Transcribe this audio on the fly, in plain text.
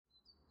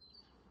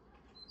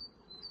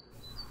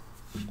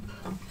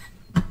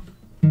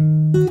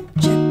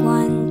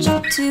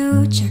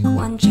two, check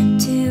one, check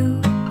two.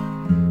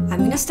 I'm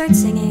gonna start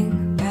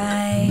singing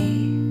right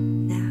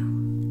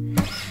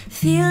now.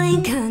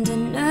 Feeling kinda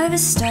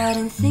nervous,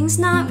 starting things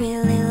not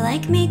really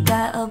like me.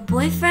 Got a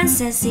boyfriend,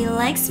 says he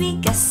likes me,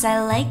 guess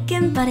I like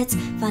him. But it's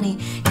funny,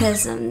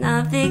 cause I'm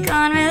not big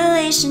on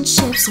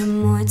relationships.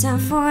 I'm more down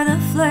for the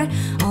flirt.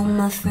 All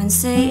my friends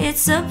say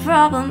it's a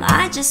problem,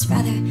 I just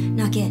rather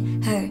not get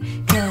hurt.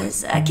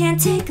 Cause I can't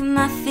take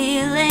my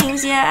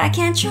feelings, yeah, I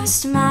can't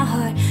trust my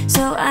heart.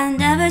 So I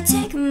never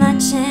take my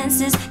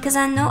chances, cause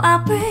I know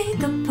I'll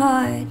break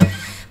apart.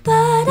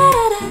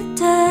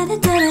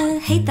 Ba-da-da-da-da-da-da,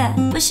 hate that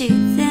mushy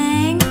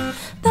thing.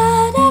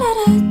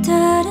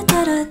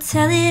 Ba-da-da-da-da-da-da,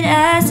 tell it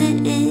as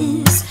it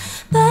is.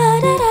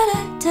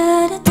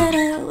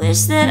 Ba-da-da-da-da-da-da,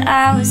 wish that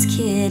I was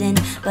kidding,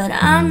 but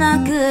I'm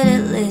not good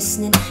at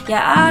listening.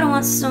 Yeah, I don't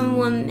want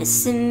someone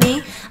missing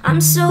me. I'm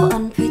so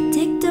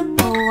unpredictable.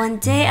 One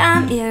day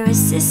I'm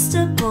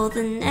irresistible,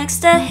 the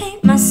next I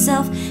hate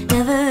myself.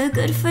 Never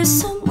good for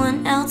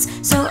someone else,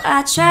 so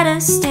I try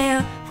to stay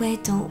away.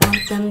 Don't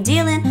want them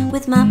dealing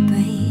with my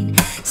brain.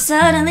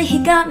 Suddenly he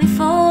got me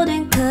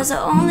folding, cause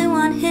I only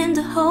want him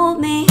to hold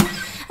me.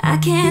 I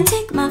can't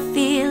take my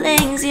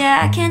feelings,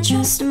 yeah, I can't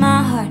trust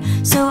my heart.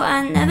 So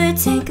I never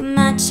take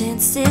my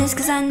chances,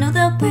 cause I know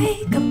they'll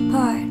break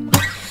apart.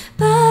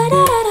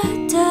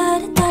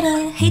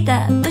 Ba-da-da-da-da-da-da, hate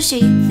that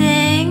mushy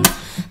thing.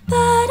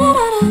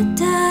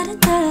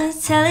 Ba-da-da-da-da-da-da,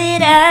 tell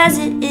it as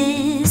it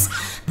is.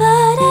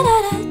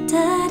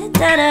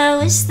 Ba-da-da-da-da-da-da,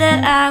 wish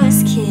that I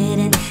was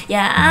kidding.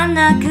 Yeah, I'm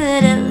not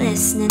good at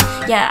listening.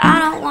 Yeah, I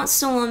don't want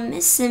someone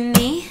missing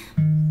me.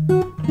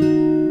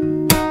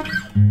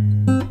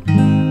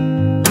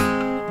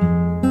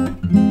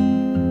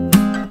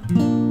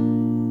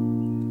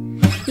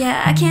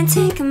 Yeah, I can't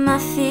take my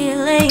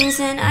feelings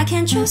and I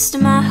can't trust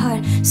my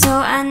heart. So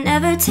I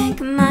never take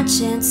my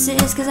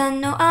chances, cause I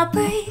know I'll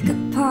break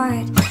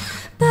apart.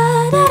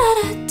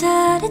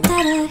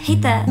 Ba-da-da-da-da-da-da,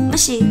 hate that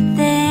mushy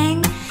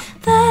thing.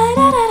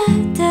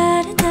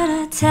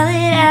 Ba-da-da-da-da-da-da, tell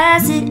it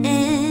as it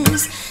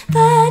is.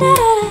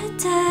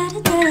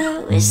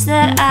 Ba-da-da-da-da-da, wish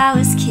that I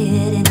was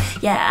kidding.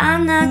 Yeah,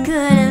 I'm not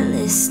good at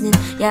listening.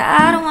 Yeah,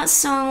 I don't want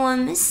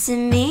someone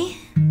missing me.